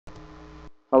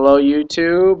Hello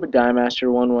YouTube,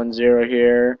 Diemaster110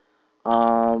 here.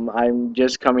 I'm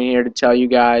just coming here to tell you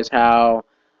guys how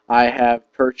I have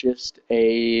purchased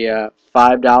a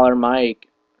 $5 mic.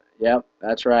 Yep,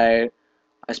 that's right.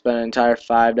 I spent an entire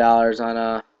 $5 on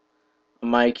a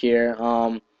mic here.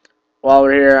 While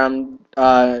we're here, I'm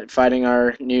fighting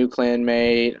our new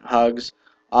clanmate, Hugs,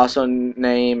 also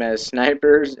named as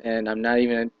Snipers, and I'm not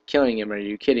even killing him. Are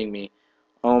you kidding me?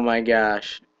 Oh my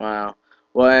gosh. Wow.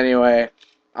 Well, anyway,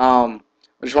 I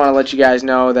just want to let you guys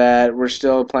know that we're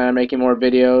still planning on making more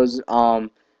videos.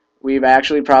 We've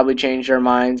actually probably changed our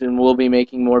minds and we'll be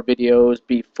making more videos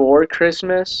before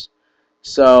Christmas.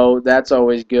 So that's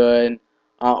always good.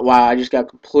 Wow, I just got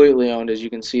completely owned as you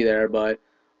can see there, but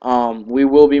we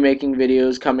will be making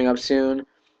videos coming up soon.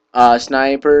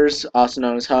 Snipers, also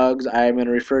known as Hugs, I'm going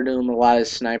to refer to him a lot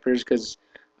as Snipers because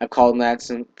I've called him that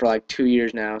for like 2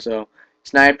 years now. So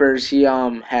Snipers, he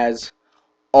has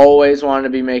always wanted to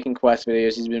be making quest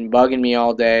videos. He's been bugging me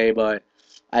all day, but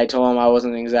I told him I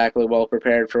wasn't exactly well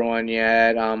prepared for one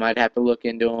yet. I'd have to look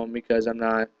into them because I'm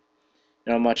not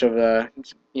much of a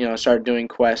start doing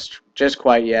quests just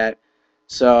quite yet.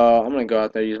 So I'm gonna go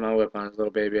out there and use my whip on his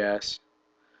little baby ass.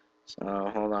 So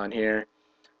hold on here.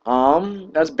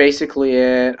 That's basically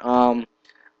it.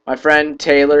 My friend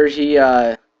Taylor, he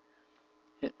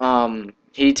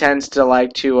tends to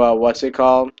like to what's it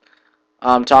called?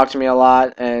 Talk to me a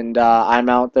lot, and I'm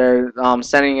out there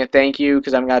sending a thank you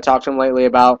because I'm gonna talk to him lately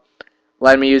about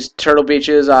letting me use Turtle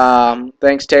Beaches.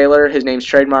 Thanks Taylor. His name's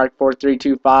Trademark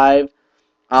 4325.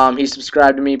 He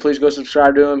subscribed to me. Please go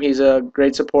subscribe to him. He's a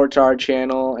great support to our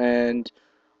channel, and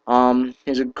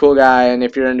he's a cool guy. And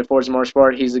if you're into Forza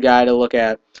Motorsport, he's the guy to look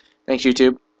at. Thanks,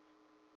 YouTube.